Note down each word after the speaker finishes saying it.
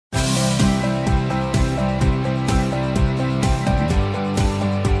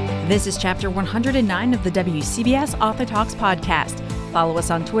This is Chapter 109 of the WCBS Author Talks podcast. Follow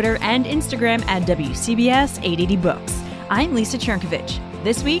us on Twitter and Instagram at WCBS 880 Books. I'm Lisa Chernkovich.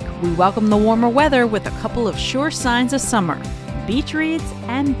 This week, we welcome the warmer weather with a couple of sure signs of summer: beach reads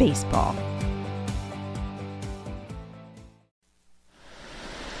and baseball.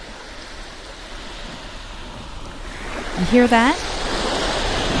 You hear that?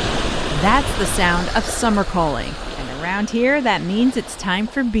 That's the sound of summer calling. And around here, that means it's time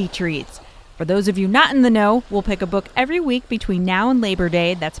for beach reads. For those of you not in the know, we'll pick a book every week between now and Labor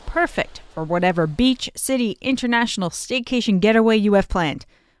Day that's perfect for whatever beach, city, international, staycation getaway you have planned.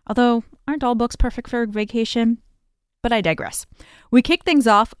 Although, aren't all books perfect for vacation? But I digress. We kick things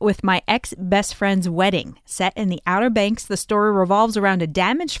off with My Ex-Best Friend's Wedding. Set in the Outer Banks, the story revolves around a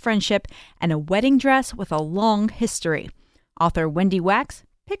damaged friendship and a wedding dress with a long history. Author Wendy Wax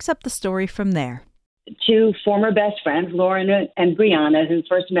picks up the story from there. Two former best friends, Lauren and Brianna, who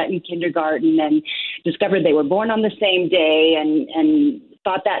first met in kindergarten and discovered they were born on the same day and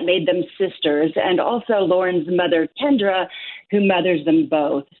thought that made them sisters. And also Lauren's mother, Kendra, who mothers them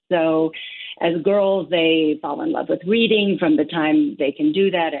both. So as girls, they fall in love with reading from the time they can do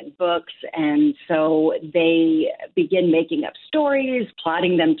that in books. And so they begin making up stories,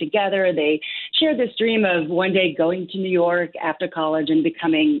 plotting them together. They share this dream of one day going to New York after college and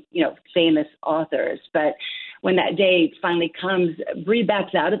becoming, famous authors. But when that day finally comes, Bree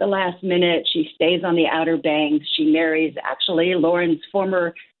backs out at the last minute. She stays on the Outer Banks. She marries, actually, Lauren's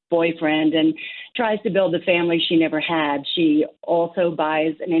former boyfriend and tries to build the family she never had. She also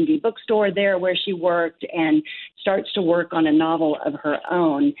buys an indie bookstore there where she worked and starts to work on a novel of her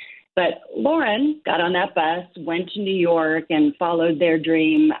own. But Lauren got on that bus, went to New York, and followed their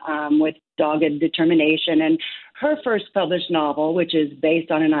dream with dogged determination. And her first published novel, which is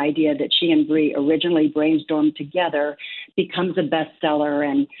based on an idea that she and Bree originally brainstormed together, becomes a bestseller,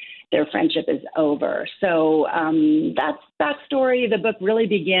 and their friendship is over. So that's backstory. The book really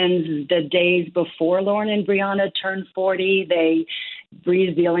begins the days before Lauren and Brianna turned 40.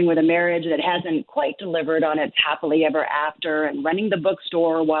 Bree's dealing with a marriage that hasn't quite delivered on its happily ever after and running the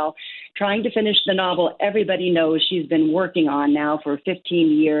bookstore while trying to finish the novel everybody knows she's been working on now for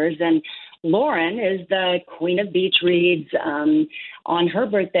 15 years. And Lauren is the queen of beach reads. On her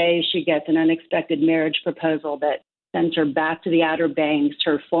birthday, she gets an unexpected marriage proposal that sends her back to the Outer Banks,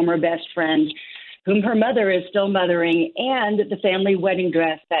 her former best friend, whom her mother is still mothering, and the family wedding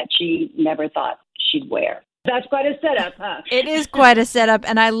dress that she never thought she'd wear. That's quite a setup, huh? It is quite a setup,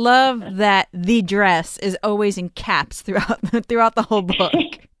 and I love that the dress is always in caps throughout the whole book.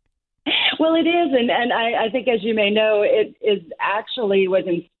 Well, it is, and I think, as you may know, it was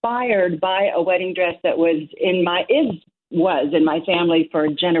inspired by a wedding dress that was in my family for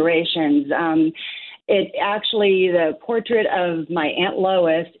generations. The portrait of my Aunt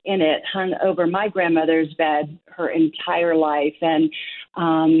Lois in it hung over my grandmother's bed her entire life. And,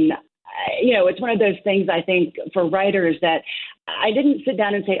 it's one of those things, I think, for writers that I didn't sit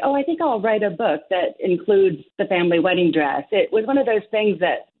down and say, I think I'll write a book that includes the family wedding dress. It was one of those things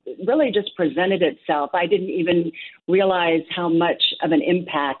that really just presented itself. I didn't even realize how much of an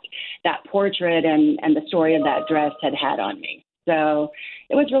impact that portrait and the story of that dress had on me. So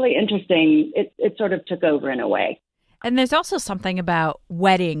it was really interesting. It sort of took over in a way. And there's also something about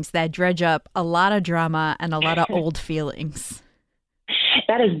weddings that dredge up a lot of drama and a lot of old feelings.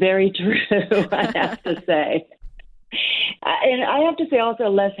 That is very true, I have to say. And I have to say also,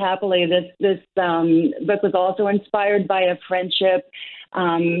 less happily, this book was also inspired by a friendship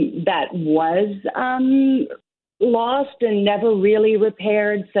that was lost and never really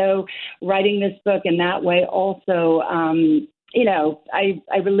repaired. So writing this book in that way also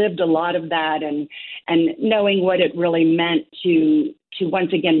I relived a lot of that and knowing what it really meant to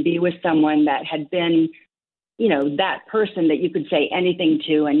once again be with someone that had been, that person that you could say anything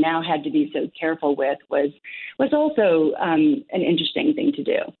to and now had to be so careful with was also an interesting thing to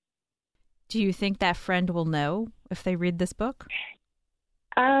do. Do you think that friend will know if they read this book?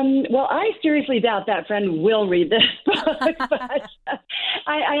 Well, I seriously doubt that friend will read this book, but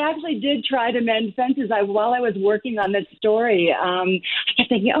I actually did try to mend fences. While I was working on this story, I kept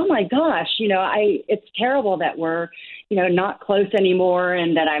thinking, oh my gosh, it's terrible that we're, not close anymore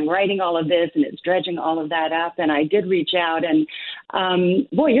and that I'm writing all of this and it's dredging all of that up. And I did reach out and,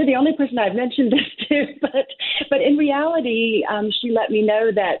 boy, you're the only person I've mentioned this to, but in reality, she let me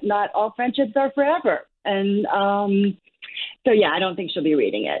know that not all friendships are forever. And, so, yeah, I don't think she'll be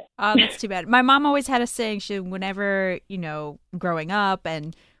reading it. Oh, that's too bad. My mom always had a saying, whenever, growing up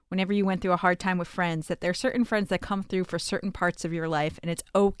and whenever you went through a hard time with friends, that there are certain friends that come through for certain parts of your life, and it's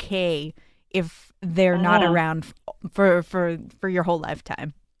okay if they're not around for your whole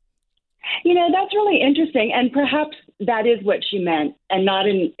lifetime. That's really interesting, and perhaps that is what she meant, and not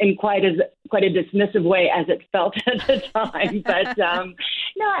in quite a dismissive way as it felt at the time. But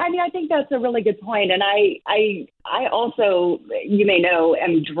no, I think that's a really good point, and I also, you may know,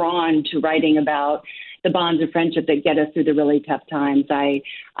 am drawn to writing about the bonds of friendship that get us through the really tough times. I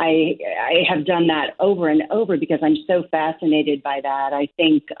have done that over and over because I'm so fascinated by that. I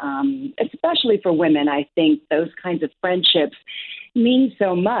think, especially for women, I think those kinds of friendships mean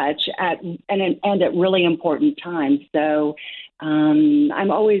so much at really important times. So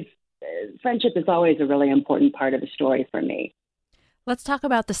friendship is always a really important part of the story for me. Let's talk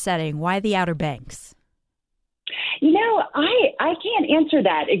about the setting. Why the Outer Banks? I can't answer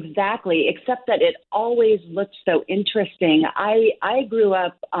that exactly, except that it always looked so interesting. I grew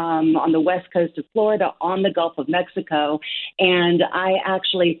up on the west coast of Florida, on the Gulf of Mexico, and I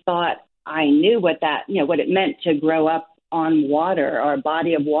actually thought I knew what it meant to grow up on water or a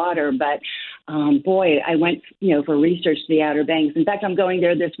body of water. But I went, for research to the Outer Banks. In fact, I'm going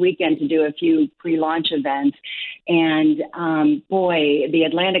there this weekend to do a few pre-launch events. And the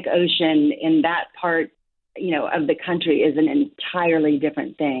Atlantic Ocean in that part, of the country is an entirely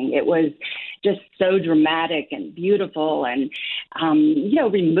different thing. It was just so dramatic and beautiful and,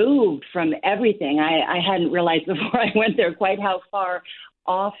 removed from everything. I hadn't realized before I went there quite how far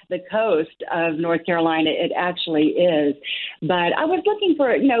off the coast of North Carolina it actually is. But I was looking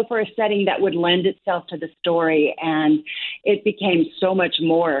for a setting that would lend itself to the story, and it became so much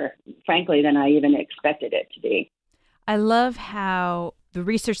more, frankly, than I even expected it to be. I love how the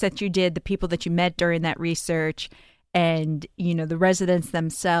research that you did, the people that you met during that research, and, the residents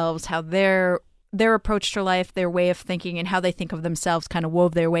themselves, how their approach to life, their way of thinking, and how they think of themselves kind of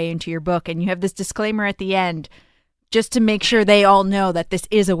wove their way into your book. And you have this disclaimer at the end just to make sure they all know that this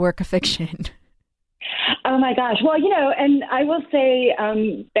is a work of fiction. Oh my gosh. Well, and I will say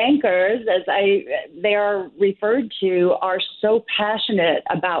bankers, as they are referred to, are so passionate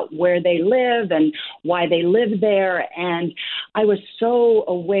about where they live and why they live there. And I was so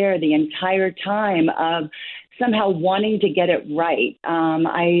aware the entire time of somehow wanting to get it right.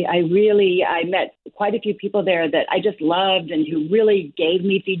 I met quite a few people there that I just loved and who really gave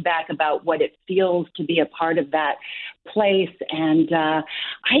me feedback about what it feels to be a part of that place. And I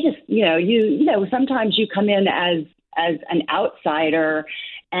just, sometimes you come in as an outsider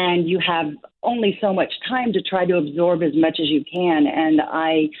and you have only so much time to try to absorb as much as you can. And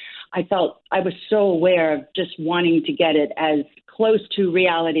I felt I was so aware of just wanting to get it as close to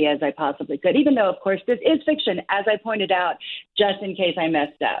reality as I possibly could, even though, of course, this is fiction, as I pointed out, just in case I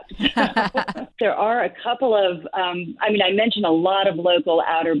messed up. So, there are a couple of, I mentioned a lot of local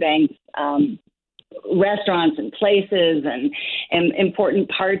Outer Banks restaurants and places and important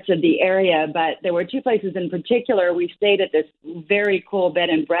parts of the area, but there were two places in particular. We stayed at this very cool bed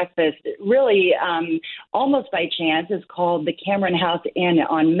and breakfast, really almost by chance. It's called the Cameron House Inn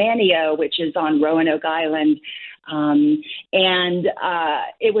on Manio, which is on Roanoke Island.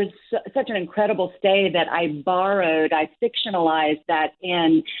 It was such an incredible stay that I fictionalized that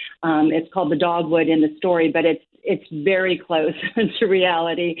inn. It's called the Dogwood in the story, but it's very close to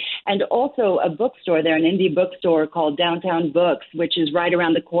reality. And also a bookstore there, an indie bookstore called Downtown Books, which is right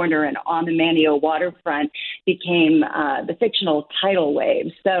around the corner and on the Manio waterfront, became the fictional tidal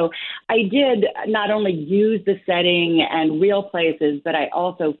wave. So I did not only use the setting and real places, but I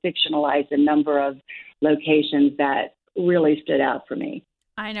also fictionalized a number of locations that really stood out for me.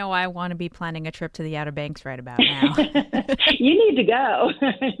 I know I want to be planning a trip to the Outer Banks right about now. You need to go.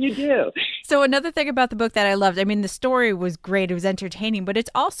 You do. So another thing about the book that I loved, the story was great. It was entertaining, but it's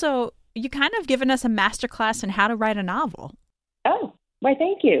also, you kind of given us a masterclass in how to write a novel. Oh, why,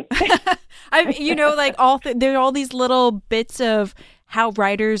 thank you. There are all these little bits of how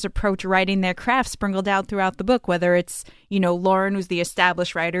writers approach writing their craft sprinkled out throughout the book, whether it's, Lauren, who's the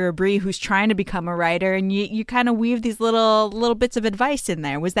established writer, or Bree, who's trying to become a writer, and you kind of weave these little bits of advice in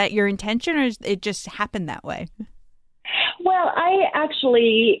there. Was that your intention, or it just happened that way? Well, I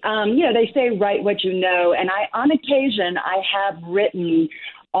actually, they say write what you know, and on occasion, I have written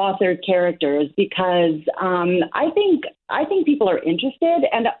author characters because I think people are interested,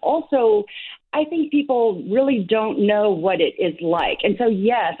 and also I think people really don't know what it is like. And so,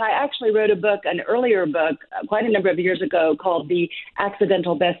 yes, I actually wrote an earlier book, quite a number of years ago, called The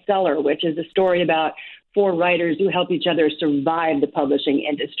Accidental Bestseller, which is a story about 4 writers who help each other survive the publishing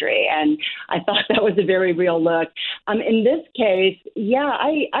industry. And I thought that was a very real look. In this case,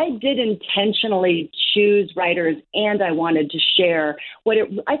 I did intentionally choose writers, and I wanted to share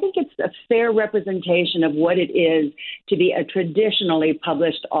I think it's a fair representation of what it is to be a traditionally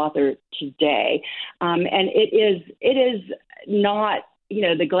published author today. And it is not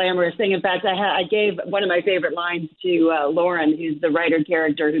the glamorous thing. In fact, I gave one of my favorite lines to Lauren, who's the writer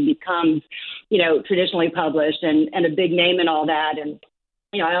character who becomes, traditionally published and a big name and all that. And,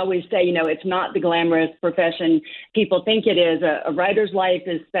 I always say, it's not the glamorous profession people think it is. A writer's life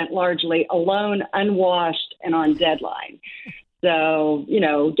is spent largely alone, unwashed, and on deadline. So,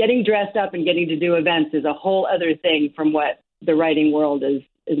 getting dressed up and getting to do events is a whole other thing from what the writing world is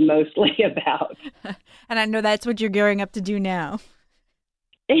mostly about. And I know that's what you're gearing up to do now.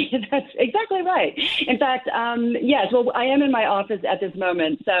 That's exactly right. In fact, yes, well, I am in my office at this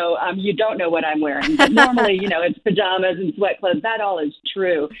moment, so you don't know what I'm wearing. But normally, it's pajamas and sweat clothes. That all is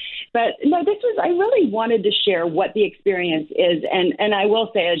true. But no, I really wanted to share what the experience is. And I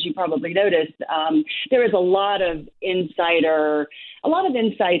will say, as you probably noticed, there is a lot of insights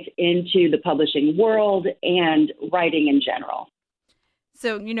into the publishing world and writing in general.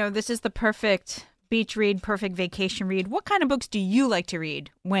 So, this is the perfect beach read, perfect vacation read. What kind of books do you like to read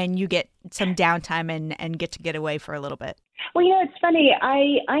when you get some downtime and get away for a little bit? Well, it's funny.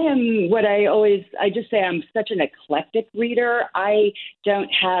 I am what I just say I'm such an eclectic reader. I don't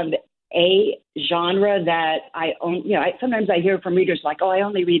have a genre that I own. Sometimes I hear from readers like, oh, I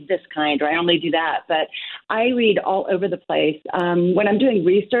only read this kind or I only do that. But I read all over the place. When I'm doing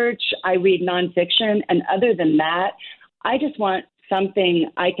research, I read nonfiction. And other than that, I just want something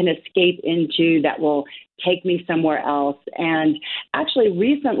I can escape into that will take me somewhere else. And actually,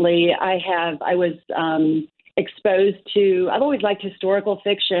 recently, I was exposed to. I've always liked historical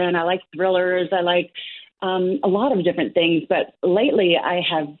fiction. I like thrillers. I like a lot of different things. But lately, I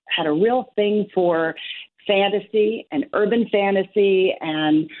have had a real thing for fantasy and urban fantasy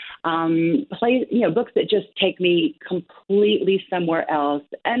and books that just take me completely somewhere else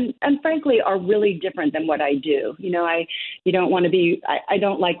and frankly are really different than what I do. I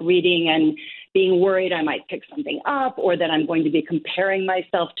don't like reading and being worried I might pick something up or that I'm going to be comparing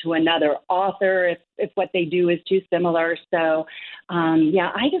myself to another author if what they do is too similar. So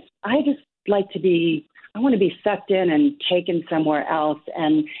I just like to be. I want to be sucked in and taken somewhere else,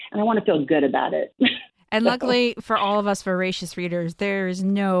 and I want to feel good about it. And luckily for all of us voracious readers, there is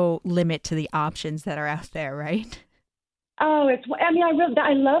no limit to the options that are out there, right? Oh,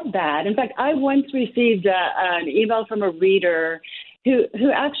 I love that. In fact, I once received an email from a reader who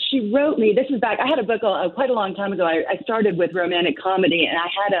actually wrote me. This is back. I had a book quite a long time ago. I started with romantic comedy, and I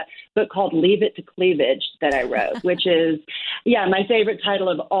had a book called Leave It to Cleavage that I wrote, which is, my favorite title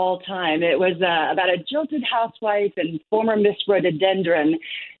of all time. It was about a jilted housewife and former Miss Rhododendron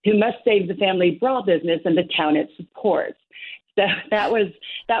who must save the family bra business and the town it supports. So that was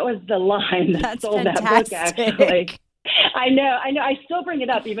the line that sold fantastic. That book, actually. I know. I still bring it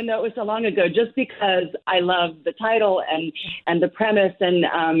up, even though it was so long ago, just because I love the title and the premise. And,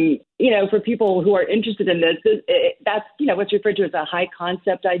 for people who are interested in this, that's, what's referred to as a high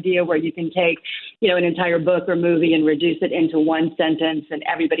concept idea where you can take, an entire book or movie and reduce it into one sentence and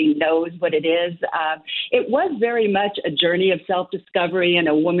everybody knows what it is. It was very much a journey of self-discovery and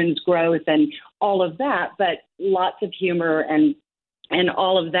a woman's growth and all of that, but lots of humor and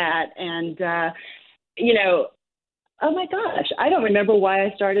all of that. And, oh my gosh, I don't remember why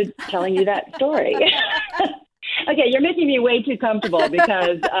I started telling you that story. Okay, you're making me way too comfortable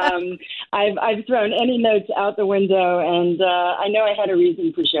because I've thrown any notes out the window, and I know I had a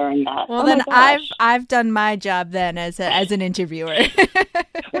reason for sharing that. Well, then I've done my job then as an interviewer.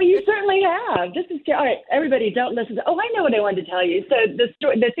 Well, you certainly have. This is all right. Everybody, don't listen. I know what I wanted to tell you. So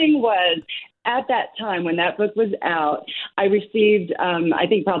the thing was. At that time, when that book was out, I received, I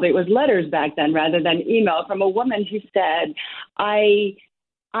think probably it was letters back then rather than email from a woman who said, I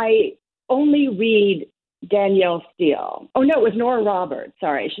only read Danielle Steele. Oh, no, it was Nora Roberts.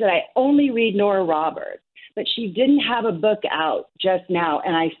 Sorry. She said, I only read Nora Roberts. But she didn't have a book out just now.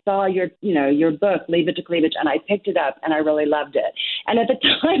 And I saw your book, Leave It to Cleavage, and I picked it up and I really loved it. And at the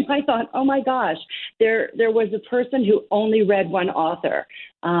time I thought, oh my gosh, there was a person who only read one author.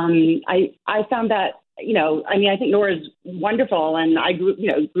 I found that, I think Nora's wonderful and I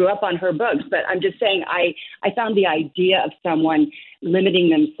grew up on her books, but I'm just saying I found the idea of someone limiting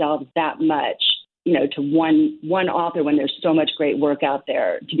themselves that much, to one author when there's so much great work out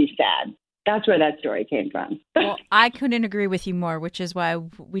there to be sad. That's where that story came from. Well, I couldn't agree with you more, which is why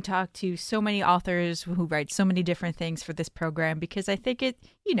we talk to so many authors who write so many different things for this program, because I think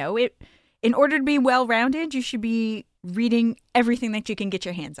in order to be well-rounded, you should be reading everything that you can get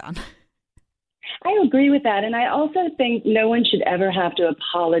your hands on. I agree with that. And I also think no one should ever have to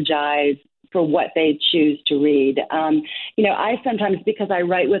apologize for what they choose to read. I sometimes, because I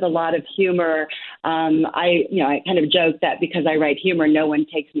write with a lot of humor, I kind of joke that because I write humor, no one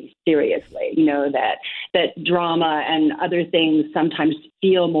takes me seriously. That that drama and other things sometimes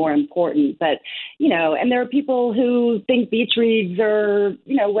feel more important. But, and there are people who think beach reads are,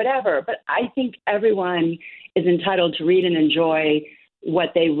 whatever. But I think everyone is entitled to read and enjoy what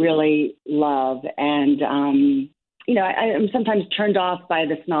they really love. And, I'm sometimes turned off by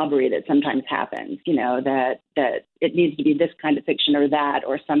the snobbery that sometimes happens, that it needs to be this kind of fiction or that,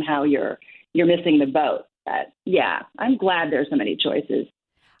 or somehow you're missing the boat. But yeah, I'm glad there's so many choices.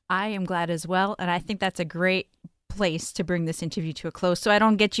 I am glad as well. And I think that's a great place to bring this interview to a close. So I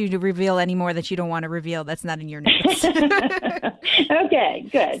don't get you to reveal any more that you don't want to reveal. That's not in your notes. Okay,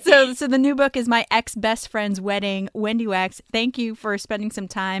 good. So the new book is My Ex-Best Friend's Wedding. Wendy Wax, thank you for spending some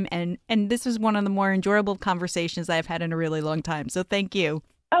time. And this was one of the more enjoyable conversations I've had in a really long time. So thank you.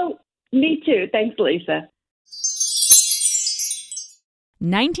 Oh, me too. Thanks, Lisa.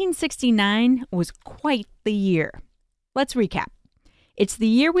 1969 was quite the year. Let's recap. It's the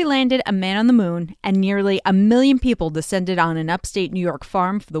year we landed a man on the moon, and nearly 1 million people descended on an upstate New York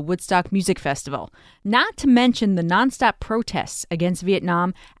farm for the Woodstock Music Festival, not to mention the nonstop protests against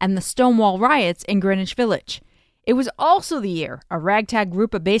Vietnam and the Stonewall riots in Greenwich Village. It was also the year a ragtag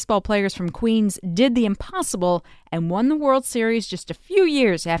group of baseball players from Queens did the impossible and won the World Series just a few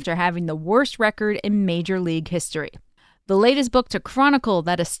years after having the worst record in Major League history. The latest book to chronicle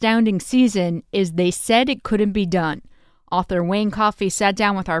that astounding season is They Said It Couldn't Be Done. Author Wayne Coffey sat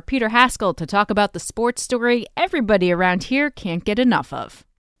down with our Peter Haskell to talk about the sports story everybody around here can't get enough of.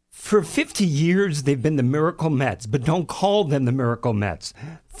 For 50 years, they've been the Miracle Mets, but don't call them the Miracle Mets.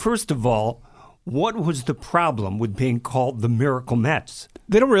 First of all, what was the problem with being called the Miracle Mets?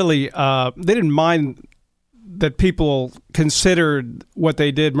 They don't really, they didn't mind that people considered what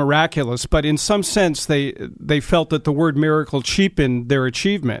they did miraculous, but in some sense they felt that the word miracle cheapened their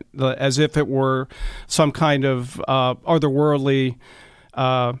achievement, as if it were some kind of otherworldly,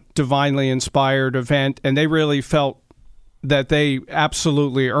 divinely inspired event, and they really felt that they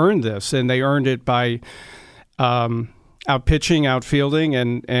absolutely earned this, and they earned it by out pitching, out fielding,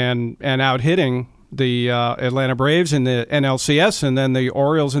 and out hitting the Atlanta Braves in the NLCS, and then the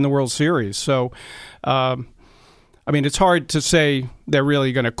Orioles in the World Series. So it's hard to say they're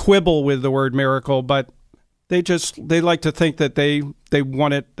really going to quibble with the word miracle, but they like to think that they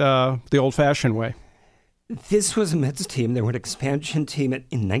won it the old-fashioned way. This was a Mets team. They were an expansion team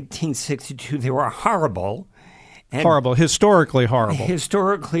in 1962. They were horrible. Historically horrible.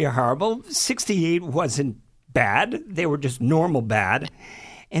 Historically horrible. 68 wasn't bad. They were just normal bad.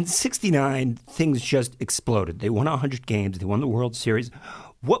 And 69, things just exploded. They won 100 games. They won the World Series.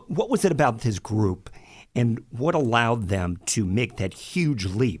 What was it about this group? And what allowed them to make that huge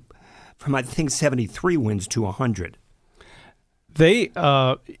leap from, I think, 73 wins to 100? They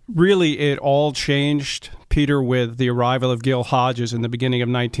it all changed, Peter, with the arrival of Gil Hodges in the beginning of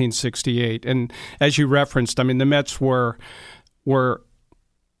 1968. And as you referenced, the Mets were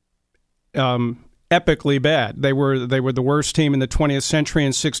epically bad. They were the worst team in the 20th century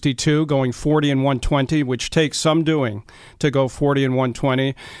in 62, going 40-120, which takes some doing to go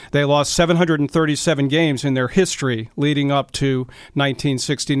 40-120. They lost 737 games in their history leading up to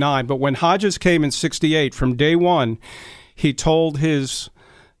 1969. But when Hodges came in 68, from day one, he told his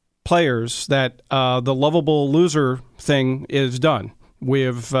players that the lovable loser thing is done.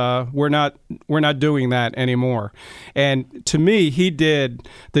 We're not doing that anymore. And to me, he did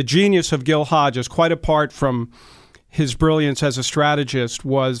the genius of Gil Hodges, quite apart from his brilliance as a strategist,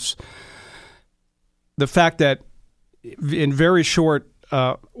 was the fact that in very short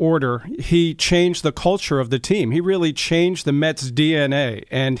order, he changed the culture of the team. He really changed the Mets' DNA.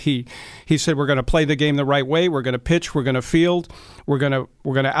 And he said, we're going to play the game the right way. We're going to pitch. We're going to field. We're going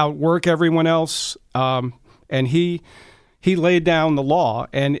to outwork everyone else. And he laid down the law,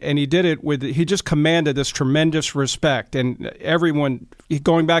 and he did it he just commanded this tremendous respect. And everyone,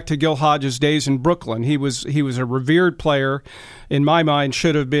 going back to Gil Hodges' days in Brooklyn, he was a revered player. In my mind,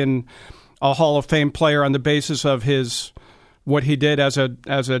 should have been a Hall of Fame player on the basis of what he did as a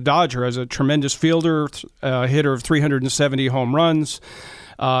Dodger, as a tremendous fielder, hitter of 370 home runs,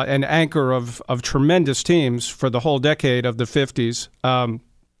 an anchor of tremendous teams for the whole decade of the 50s.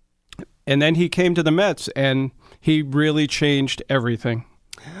 And then he came to the Mets, and he really changed everything.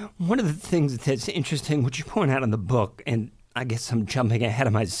 One of the things that's interesting, which you point out in the book, and I guess I'm jumping ahead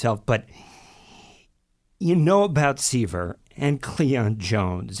of myself, but you know about Seaver and Cleon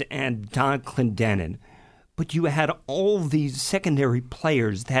Jones and Don Clendenin, but you had all these secondary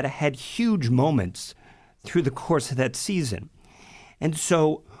players that had huge moments through the course of that season. And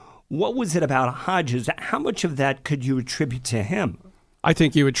so what was it about Hodges? How much of that could you attribute to him? I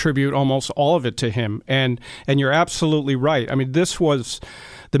think you attribute almost all of it to him, and you're absolutely right. This was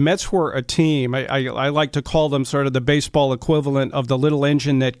the Mets were a team. I like to call them sort of the baseball equivalent of the little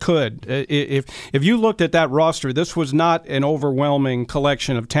engine that could. If you looked at that roster, this was not an overwhelming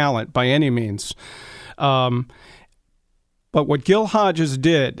collection of talent by any means. But what Gil Hodges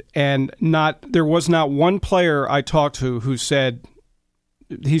did, and there was not one player I talked to who said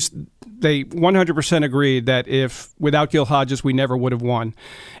they 100% agreed that without Gil Hodges, we never would have won.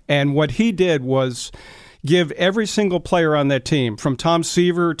 And what he did was give every single player on that team, from Tom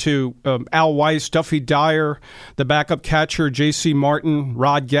Seaver to Al Weiss, Duffy Dyer, the backup catcher, J.C. Martin,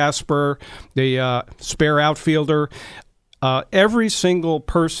 Rod Gasper, the spare outfielder, every single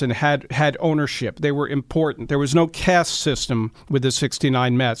person had ownership. They were important. There was no caste system with the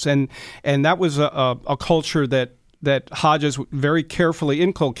 69 Mets. And that was a culture that Hodges very carefully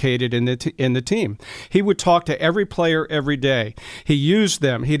inculcated in the team. He would talk to every player every day. He used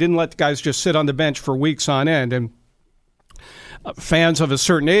them. He didn't let guys just sit on the bench for weeks on end. And fans of a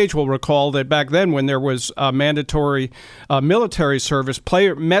certain age will recall that back then, when there was mandatory military service,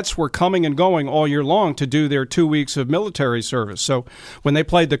 Mets were coming and going all year long to do their 2 weeks of military service. So when they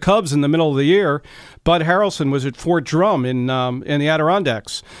played the Cubs in the middle of the year, Bud Harrelson was at Fort Drum in the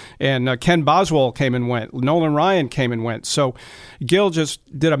Adirondacks, and Ken Boswell came and went. Nolan Ryan came and went. So Gil just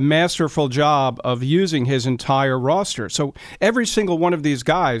did a masterful job of using his entire roster. So every single one of these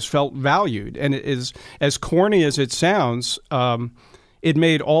guys felt valued, and it is, as corny as it sounds, it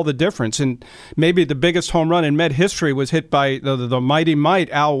made all the difference. And maybe the biggest home run in Met history was hit by the mighty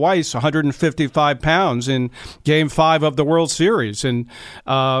Mite, Al Weiss, 155 pounds in Game 5 of the World Series. And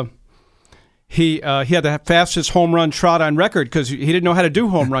he had the fastest home run trot on record because he didn't know how to do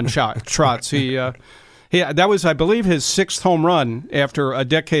home run trots. That was, I believe, his 6th home run after a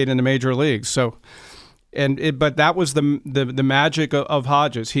decade in the major leagues. So, but that was the magic of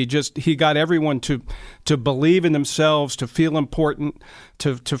Hodges. He got everyone to believe in themselves, to feel important,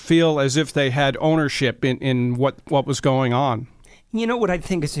 to feel as if they had ownership in what was going on. You know what I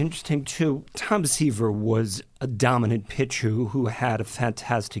think is interesting too? Tom Seaver was a dominant pitcher who had a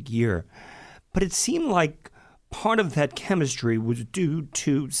fantastic year, but it seemed like part of that chemistry was due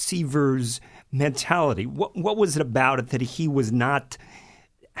to Seaver's mentality. What was it about it that he was not,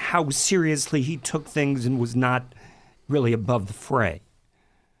 how seriously he took things and was not really above the fray?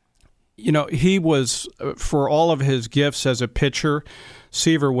 You know, he was, for all of his gifts as a pitcher,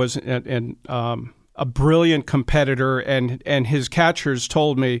 Seaver was a brilliant competitor, and his catchers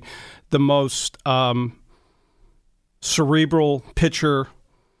told me the most cerebral pitcher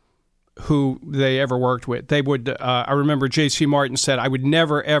who they ever worked with. They would. I remember J.C. Martin said, "I would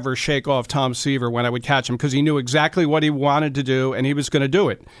never ever shake off Tom Seaver when I would catch him because he knew exactly what he wanted to do and he was going to do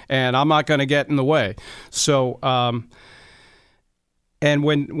it, and I'm not going to get in the way." So, and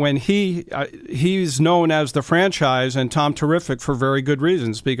when he's known as the franchise and Tom Terrific for very good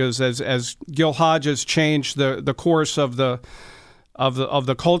reasons, because as Gil Hodges changed the course of the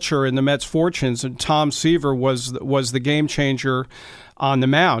culture in the Mets' fortunes, and Tom Seaver was the game changer on the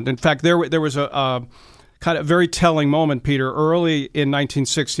mound. In fact, there was a kind of very telling moment, Peter, early in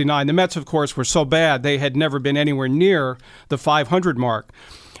 1969. The Mets, of course, were so bad they had never been anywhere near the 500 mark.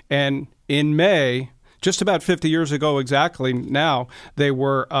 And in May, just about 50 years ago exactly now, they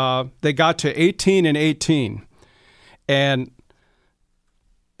got to 18-18. And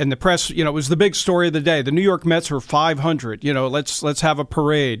the press, it was the big story of the day. The New York Mets were 500. Let's have a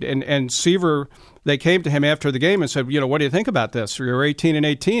parade. And Seaver, they came to him after the game and said, what do you think about this? You're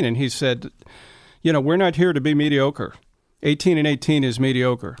 18-18. And he said, we're not here to be mediocre. 18-18 is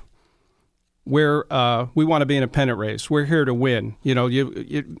mediocre. We want to be in a pennant race. We're here to win.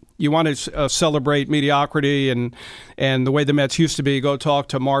 You want to celebrate mediocrity and the way the Mets used to be. Go talk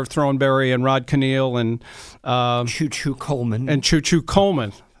to Marv Throneberry and Rod Cannell and Choo Choo Coleman. And Choo Choo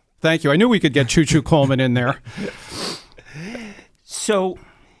Coleman. Thank you. I knew we could get Choo Choo Coleman in there. So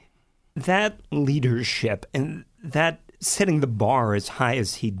that leadership and that setting the bar as high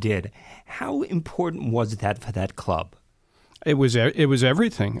as he did, how important was that for that club? It was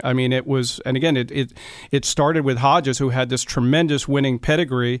everything. I mean, it was, and again, it started with Hodges, who had this tremendous winning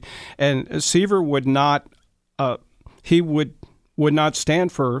pedigree, and Seaver would not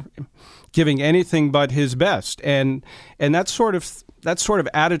stand for giving anything but his best, and that sort of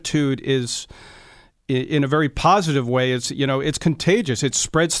attitude is, in a very positive way, it's contagious. It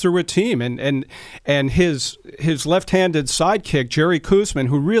spreads through a team, and his left-handed sidekick Jerry Koosman,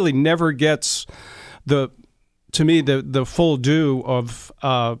 who really never gets the full due of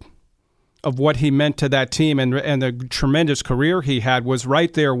what he meant to that team and the tremendous career he had, was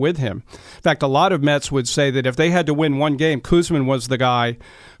right there with him. In fact, a lot of Mets would say that if they had to win one game, Koosman was the guy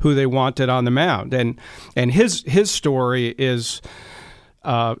who they wanted on the mound. And his story is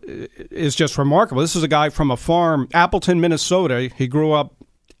is just remarkable. This is a guy from a farm, Appleton, Minnesota. He grew up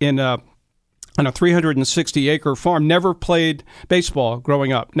on a 360-acre farm, never played baseball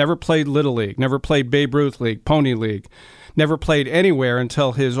growing up, never played Little League, never played Babe Ruth League, Pony League, never played anywhere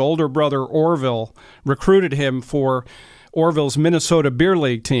until his older brother Orville recruited him for Orville's Minnesota Beer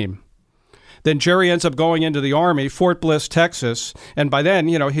League team. Then Jerry ends up going into the Army, Fort Bliss, Texas, and by then,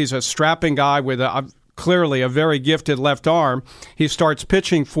 he's a strapping guy with clearly a very gifted left arm. He starts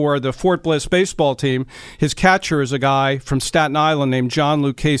pitching for the Fort Bliss baseball team. His catcher is a guy from Staten Island named John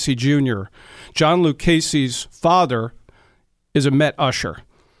Lucchese Jr. John Lucchese's father is a Met usher,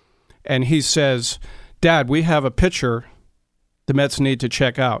 and he says, "Dad, we have a pitcher the Mets need to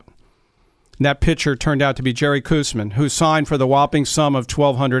check out." And that pitcher turned out to be Jerry Koosman, who signed for the whopping sum of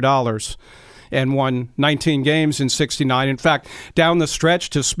 $1,200 and won 19 games in 69. In fact, down the stretch,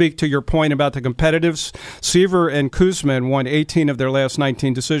 to speak to your point about the competitives, Seaver and Koosman won 18 of their last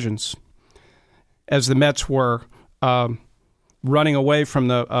 19 decisions as the Mets were running away from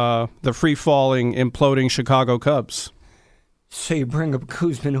the free-falling, imploding Chicago Cubs. So you bring up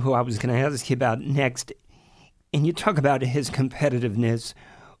Koosman, who I was going to ask you about next, and you talk about his competitiveness.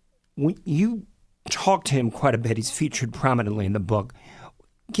 When you talk to him quite a bit, he's featured prominently in the book.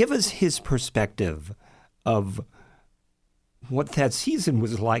 Give us his perspective of what that season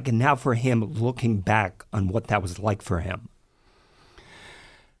was like, and now for him, looking back on what that was like for him.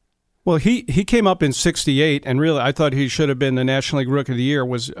 Well, he came up in 68, and really I thought he should have been the National League Rookie of the Year.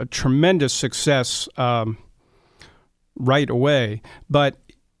 Was a tremendous success right away. But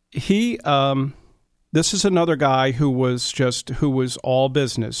this is another guy who was all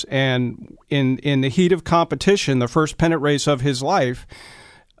business. And in the heat of competition, the first pennant race of his life,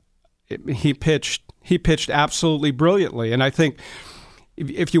 he pitched absolutely brilliantly. And I think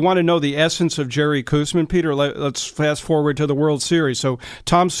if you want to know the essence of Jerry Koosman, Peter, let's fast forward to the World Series. So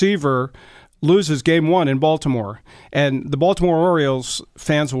Tom Seaver loses Game 1 in Baltimore. And the Baltimore Orioles,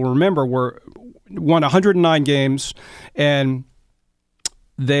 fans will remember, won 109 games, and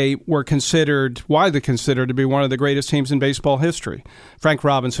they were widely considered to be one of the greatest teams in baseball history. Frank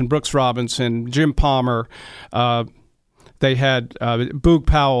Robinson, Brooks Robinson, Jim Palmer, they had Boog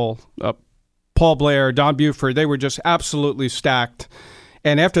Powell, Paul Blair, Don Buford. They were just absolutely stacked.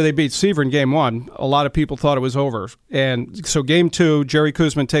 And after they beat Seaver in Game 1, a lot of people thought it was over. And so Game 2, Jerry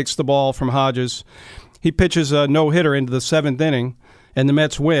Koosman takes the ball from Hodges. He pitches a no-hitter into the 7th inning, and the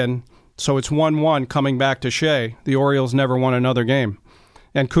Mets win. So it's 1-1 coming back to Shea. The Orioles never won another game.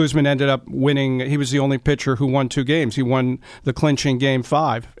 And Koosman ended up winning. He was the only pitcher who won 2 games. He won the clinching Game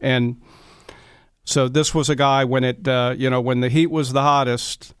 5. And so this was a guy when when the heat was the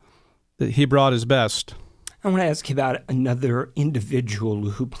hottest, he brought his best. I want to ask you about another individual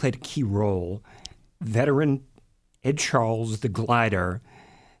who played a key role, veteran Ed Charles, the glider,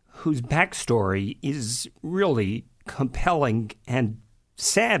 whose backstory is really compelling and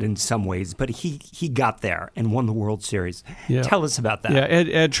sad in some ways, but he got there and won the World Series. Yeah. Tell us about that. Yeah,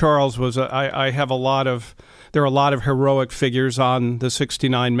 Ed Charles was there are a lot of heroic figures on the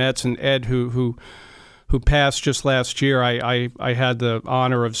 69 Mets, and Ed, who passed just last year, I had the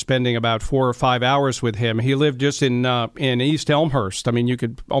honor of spending about 4 or 5 hours with him. He lived just in East Elmhurst. I mean, you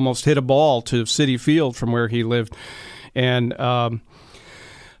could almost hit a ball to Citi Field from where he lived. And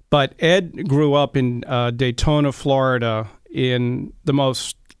but Ed grew up in Daytona, Florida, in the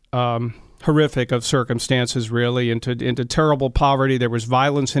most horrific of circumstances, really, into terrible poverty. There was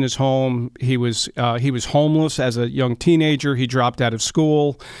violence in his home. He was homeless as a young teenager. He dropped out of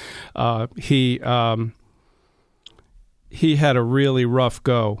school. He had a really rough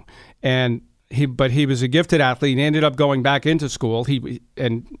go, but he was a gifted athlete. He ended up going back into school. He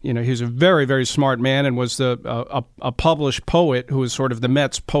was a very, very smart man, and was a published poet who was sort of the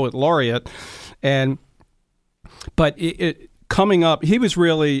Mets poet laureate. But coming up, he was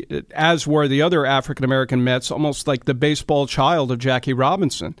really, as were the other African American Mets, almost like the baseball child of Jackie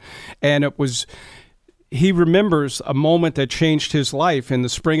Robinson. And he remembers a moment that changed his life in the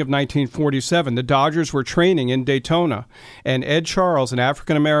spring of 1947. The Dodgers were training in Daytona, and Ed Charles, an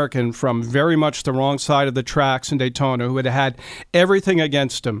African American from very much the wrong side of the tracks in Daytona, who had everything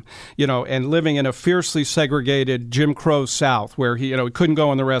against him, and living in a fiercely segregated Jim Crow South, where he couldn't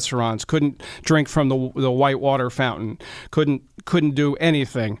go in the restaurants, couldn't drink from the whitewater fountain, couldn't do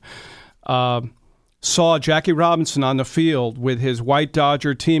anything. Saw Jackie Robinson on the field with his white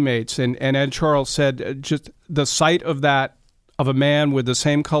Dodger teammates, and Ed Charles said, just the sight of a man with the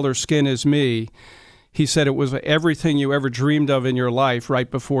same color skin as me, he said it was everything you ever dreamed of in your life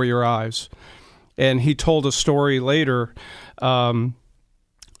right before your eyes. And he told a story later that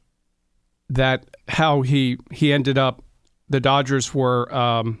how he ended up the Dodgers were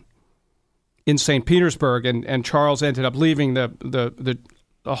in St. Petersburg, and Charles ended up leaving the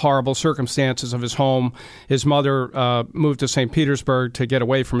horrible circumstances of his home. His mother moved to St. Petersburg to get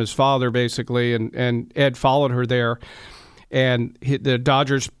away from his father, basically, and Ed followed her there. And the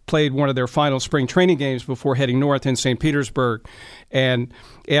Dodgers played one of their final spring training games before heading north in St. Petersburg. And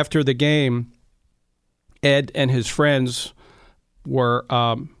after the game, Ed and his friends were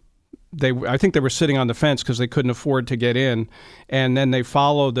I think they were sitting on the fence because they couldn't afford to get in. And then they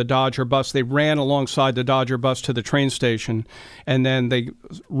followed the Dodger bus. They ran alongside the Dodger bus to the train station. And then they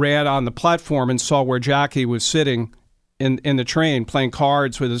ran on the platform and saw where Jackie was sitting in the train playing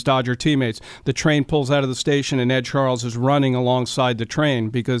cards with his Dodger teammates. The train pulls out of the station, and Ed Charles is running alongside the train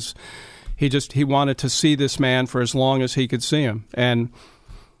because he wanted to see this man for as long as he could see him. And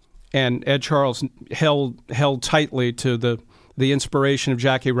Ed Charles held tightly to the inspiration of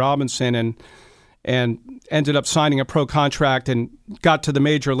Jackie Robinson and ended up signing a pro contract and got to the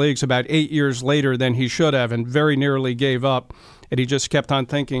major leagues about 8 years later than he should have, and very nearly gave up. And he just kept on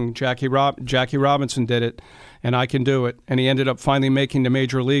thinking, Jackie Robinson did it, and I can do it. And he ended up finally making the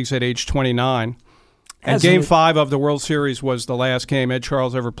major leagues at age 29. And Game 5 of the World Series was the last game Ed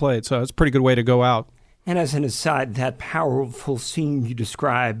Charles ever played, so it's a pretty good way to go out. And as an aside, that powerful scene you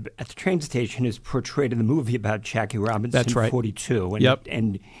describe at the train station is portrayed in the movie about Jackie Robinson. That's right. 42. And, yep.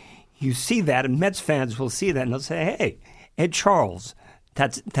 And you see that, and Mets fans will see that, and they'll say, hey, Ed Charles,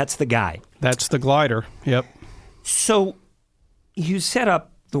 that's the guy. That's the glider, yep. So you set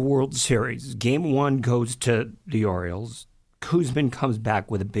up the World Series. Game 1 goes to the Orioles. Koosman comes back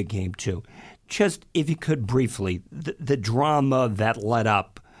with a big game, too. Just, if you could briefly, the drama that led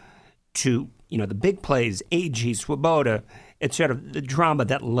up to, the big plays, A.G., Swoboda, etc., the drama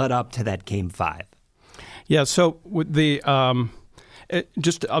that led up to that Game 5. Yeah, so with the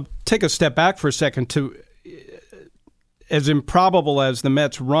I'll take a step back for a second to as improbable as the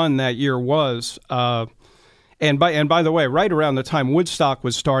Mets' run that year was. And by the way, right around the time Woodstock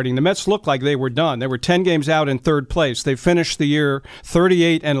was starting, the Mets looked like they were done. They were 10 games out in third place. They finished the year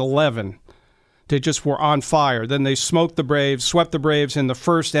 38-11. They just were on fire. Then they swept the Braves in the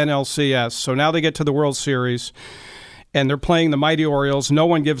first NLCS. So now they get to the World Series, and they're playing the mighty Orioles. No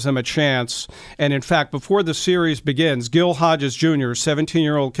one gives them a chance. And in fact, before the series begins, Gil Hodges Jr.,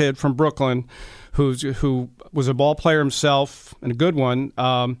 17-year-old kid from Brooklyn, who was a ball player himself and a good one,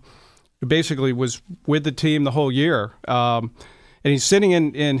 who basically was with the team the whole year. And he's sitting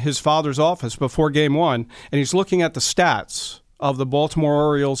in his father's office before Game 1, and he's looking at the stats of the Baltimore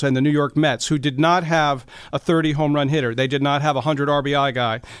Orioles and the New York Mets, who did not have a 30-home run hitter. They did not have a 100 RBI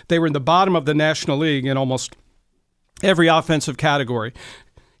guy. They were in the bottom of the National League in almost every offensive category.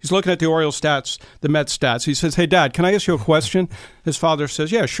 He's looking at the Orioles stats, the Mets stats. He says, hey, Dad, can I ask you a question? His father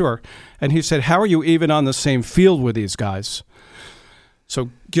says, yeah, sure. And he said, how are you even on the same field with these guys? So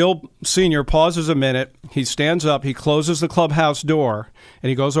Gil Sr. pauses a minute. He stands up. He closes the clubhouse door, and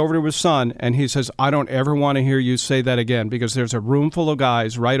he goes over to his son, and he says, I don't ever want to hear you say that again, because there's a room full of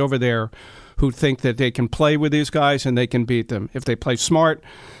guys right over there who think that they can play with these guys and they can beat them. If they play smart,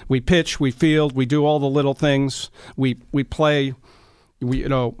 we pitch, we field, we do all the little things. We play,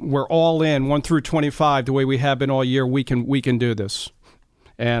 we're all in 1 through 25 the way we have been all year. We can do this.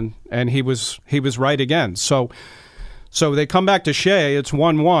 And he was right again. So they come back to Shea. It's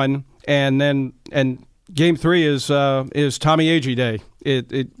 1-1, and Game 3 is Tommy Agee Day.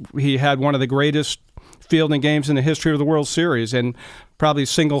 He had one of the greatest fielding games in the history of the World Series, and probably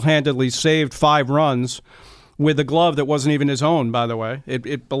single-handedly saved 5 runs with a glove that wasn't even his own. By the way,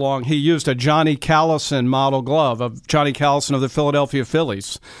 it belonged. He used a Johnny Callison model glove of Johnny Callison of the Philadelphia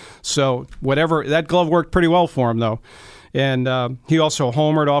Phillies. So that glove worked pretty well for him, though. And he also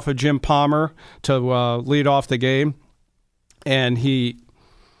homered off of Jim Palmer to lead off the game. And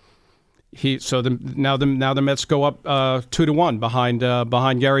now the Mets go up 2-1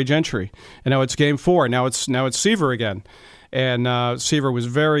 behind Gary Gentry, and now it's Game 4. Now it's Seaver again, and Seaver was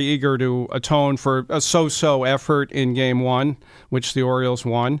very eager to atone for a so-so effort in Game 1, which the Orioles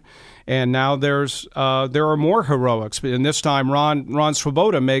won, and now there are more heroics. And this time Ron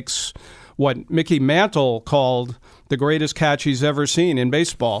Swoboda makes what Mickey Mantle called the greatest catch he's ever seen in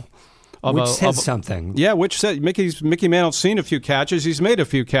baseball. Which says something. Yeah, which said Mickey Mantle's seen a few catches. He's made a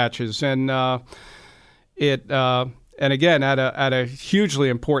few catches, and again at a hugely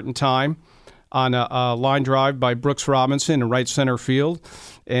important time on a line drive by Brooks Robinson in right center field,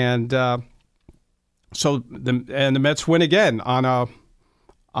 and so the Mets win again on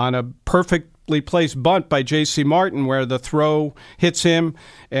a perfect perfectly placed bunt by J.C. Martin, where the throw hits him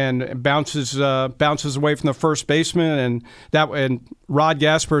and bounces away from the first baseman, and Rod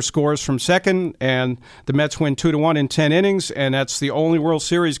Gasper scores from second, and the Mets win 2-1 in 10 innings, and that's the only World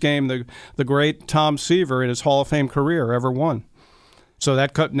Series game the great Tom Seaver in his Hall of Fame career ever won. So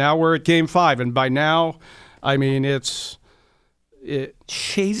now we're at Game 5, and by now, I mean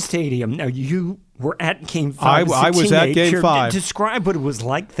Shea Stadium. Now you were at Game 5. I was at Game 5. Describe what it was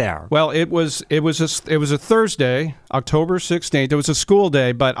like there. Well, it was a Thursday, October 16th. It was a school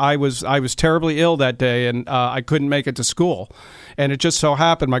day, but I was terribly ill that day, and I couldn't make it to school. And it just so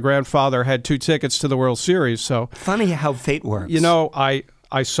happened my grandfather had 2 tickets to the World Series. So funny how fate works. I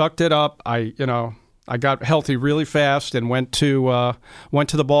sucked it up. I got healthy really fast and went to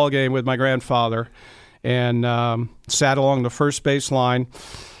the ball game with my grandfather, and sat along the first base line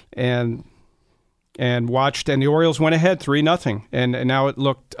and watched, and the Orioles went ahead 3-0, and now it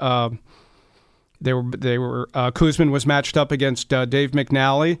looked Koosman was matched up against Dave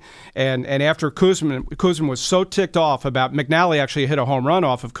McNally, and after Koosman was so ticked off about McNally actually hit a home run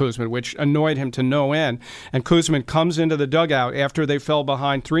off of Koosman, which annoyed him to no end, and Koosman comes into the dugout after they fell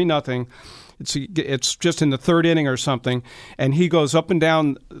behind 3-0. It's just in the third inning or something, and he goes up and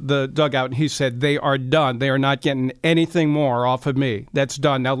down the dugout, and he said, "They are done. They are not getting anything more off of me. That's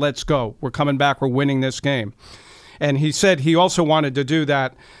done. Now let's go. We're coming back. We're winning this game." And he said he also wanted to do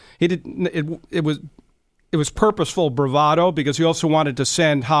that. He did. It was purposeful bravado, because he also wanted to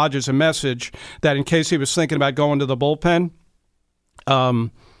send Hodges a message that in case he was thinking about going to the bullpen,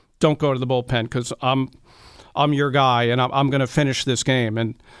 don't go to the bullpen, because I'm your guy, and I'm going to finish this game.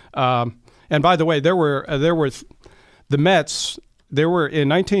 And by the way, there were the Mets. There were in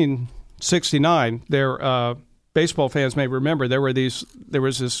 1969. Baseball fans may remember there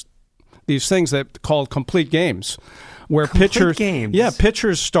was these things that called complete games, where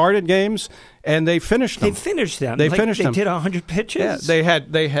pitchers started games and they finished them. They finished them. They did 100 pitches. Yeah,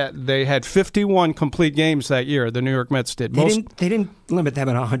 they had 51 complete games that year. The New York Mets did. They didn't limit them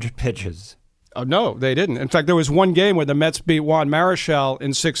at 100 pitches. No, they didn't. In fact, there was one game where the Mets beat Juan Marichal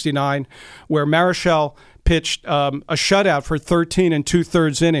in '69, where Marichal pitched a shutout for 13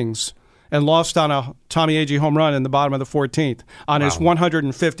 2/3 innings and lost on a Tommy Agee home run in the bottom of the 14th on his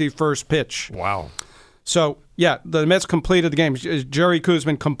 151st pitch. Wow. So, yeah, the Mets completed the game. Jerry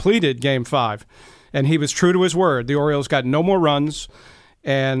Koosman completed Game 5, and he was true to his word. The Orioles got no more runs,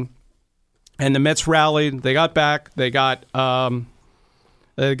 and the Mets rallied. They got back. They got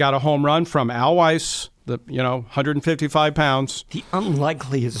a home run from Al Weiss, 155 pounds. The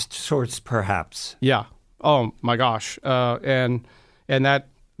unlikeliest source, perhaps. Yeah. Oh my gosh. And that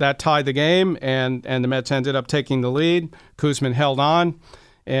tied the game, and the Mets ended up taking the lead. Koosman held on,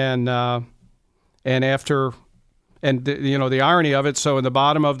 and after, and the irony of it. So in the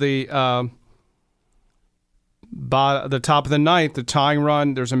bottom of the top of the ninth, the tying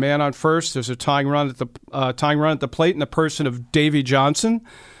run. There's a man on first. There's a tying run at the plate in the person of Davey Johnson,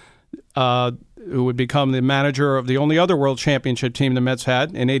 who would become the manager of the only other World Championship team the Mets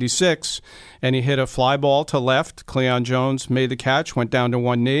had in '86. And he hit a fly ball to left. Cleon Jones made the catch, went down to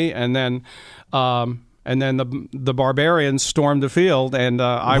one knee, and then the Barbarians stormed the field, and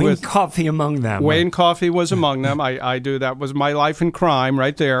Wayne Coffey among them. Wayne Coffey was among them. I do. That was my life in crime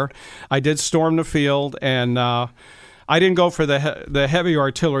right there. I did storm the field, and I didn't go for the heavy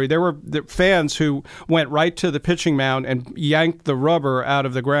artillery. There were the fans who went right to the pitching mound and yanked the rubber out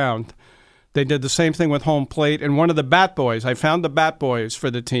of the ground. They did the same thing with home plate. And one of the bat boys, I found the bat boys for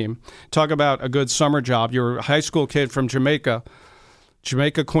the team. Talk about a good summer job. You're a high school kid from Jamaica,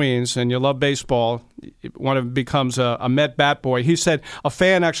 Queens, and you love baseball. One of them becomes a Met bat boy. He said a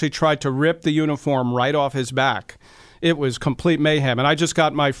fan actually tried to rip the uniform right off his back. It was complete mayhem. And I just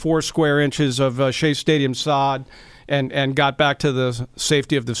got my 4 square inches of Shea Stadium sod and got back to the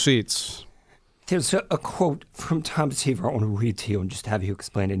safety of the seats. There's a quote from Tom Seaver I want to read to you and just have you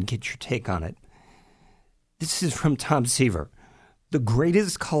explain it and get your take on it. This is from Tom Seaver. The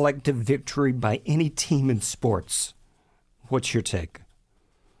greatest collective victory by any team in sports. What's your take?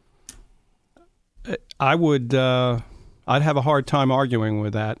 I would. I'd have a hard time arguing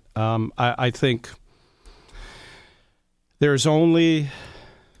with that. I think there's only.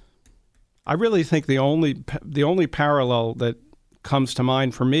 I really think the only parallel that comes to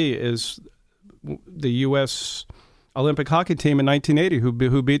mind for me is the U.S. Olympic hockey team in 1980,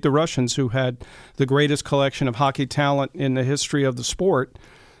 who beat the Russians, who had the greatest collection of hockey talent in the history of the sport,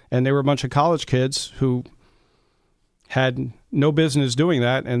 and they were a bunch of college kids who had no business doing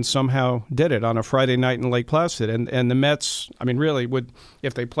that and somehow did it on a Friday night in Lake Placid. And the Mets, I mean, really,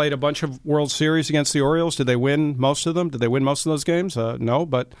 if they played a bunch of World Series against the Orioles, did they win most of them? Did they win most of those games? No,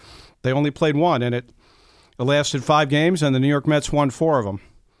 but they only played one, and it lasted 5 games, and the New York Mets won 4 of them.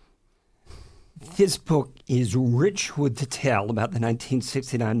 This book is rich with detail about the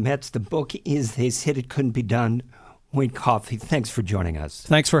 1969 Mets. The book is They Said It Couldn't Be Done. Wayne Coffey, thanks for joining us.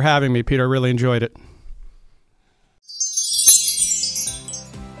 Thanks for having me, Peter. I really enjoyed it.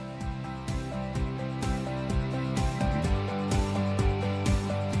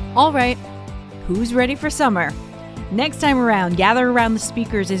 All right, who's ready for summer? Next time around, gather around the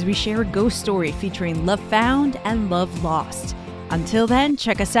speakers as we share a ghost story featuring love found and love lost. Until then,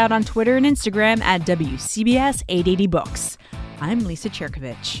 check us out on Twitter and Instagram at WCBS 880 Books. I'm Lisa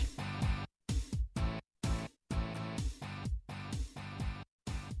Cherkovich.